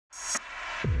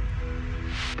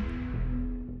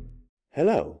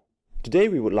Hello! Today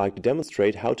we would like to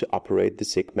demonstrate how to operate the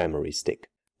SIG memory stick.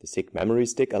 The SIG memory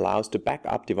stick allows to back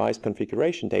up device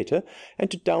configuration data and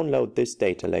to download this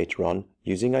data later on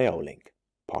using IO-Link.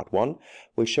 Part 1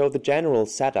 will show the general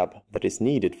setup that is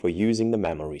needed for using the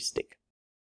memory stick.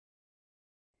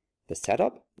 The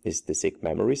setup is the SIG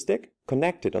memory stick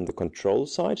connected on the control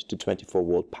side to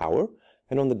 24-volt power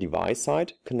and on the device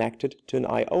side connected to an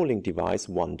IO-Link device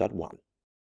 1.1.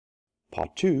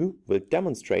 Part 2 will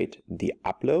demonstrate the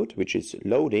upload, which is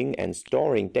loading and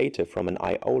storing data from an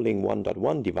IO-Link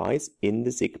 1.1 device in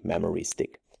the SIG memory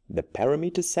stick. The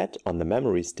parameter set on the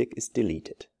memory stick is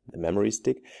deleted. The memory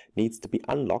stick needs to be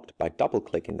unlocked by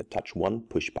double-clicking the Touch 1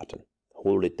 push button.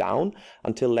 Hold it down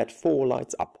until LED 4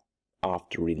 lights up.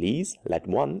 After release, LED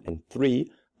 1 and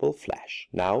 3 will flash.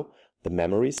 Now the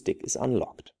memory stick is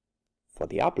unlocked. For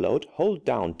the upload, hold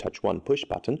down Touch 1 push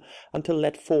button until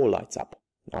LED 4 lights up.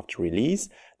 After release,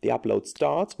 the upload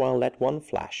starts while LED 1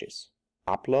 flashes.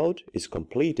 Upload is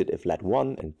completed if LED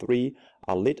 1 and 3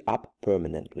 are lit up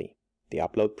permanently. The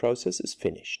upload process is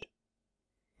finished.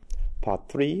 Part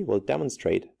 3 will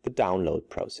demonstrate the download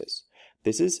process.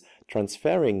 This is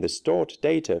transferring the stored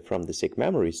data from the SIG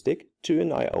memory stick to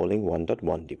an IO-Link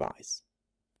 1.1 device.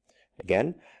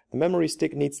 Again, the memory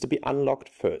stick needs to be unlocked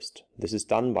first. This is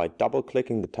done by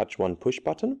double-clicking the Touch 1 push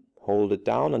button. Hold it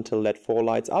down until LED 4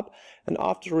 lights up, and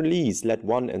after release, LED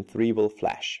 1 and 3 will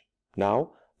flash.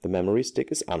 Now the memory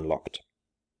stick is unlocked.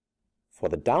 For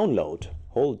the download,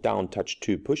 hold down Touch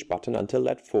 2 push button until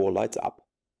LED 4 lights up.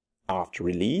 After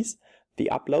release, the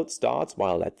upload starts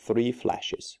while LED 3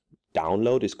 flashes.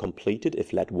 Download is completed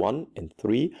if LED 1 and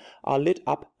 3 are lit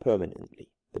up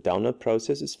permanently. The download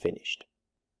process is finished.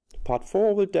 Part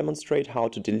 4 will demonstrate how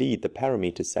to delete the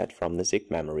parameter set from the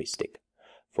SIG memory stick.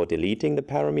 For deleting the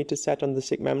parameter set on the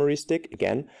SIG memory stick,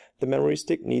 again, the memory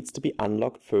stick needs to be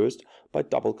unlocked first by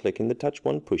double-clicking the Touch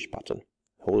 1 push button.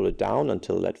 Hold it down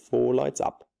until LED 4 lights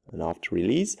up, and after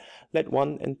release, LED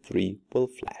 1 and 3 will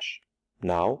flash.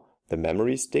 Now the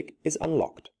memory stick is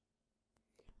unlocked.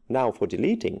 Now for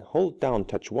deleting, hold down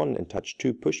Touch 1 and Touch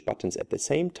 2 push buttons at the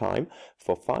same time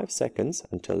for 5 seconds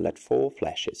until LED 4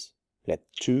 flashes. LED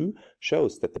 2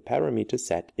 shows that the parameter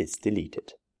set is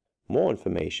deleted. More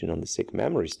information on the SIG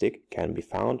memory stick can be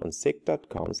found on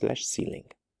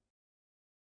sig.com/clink.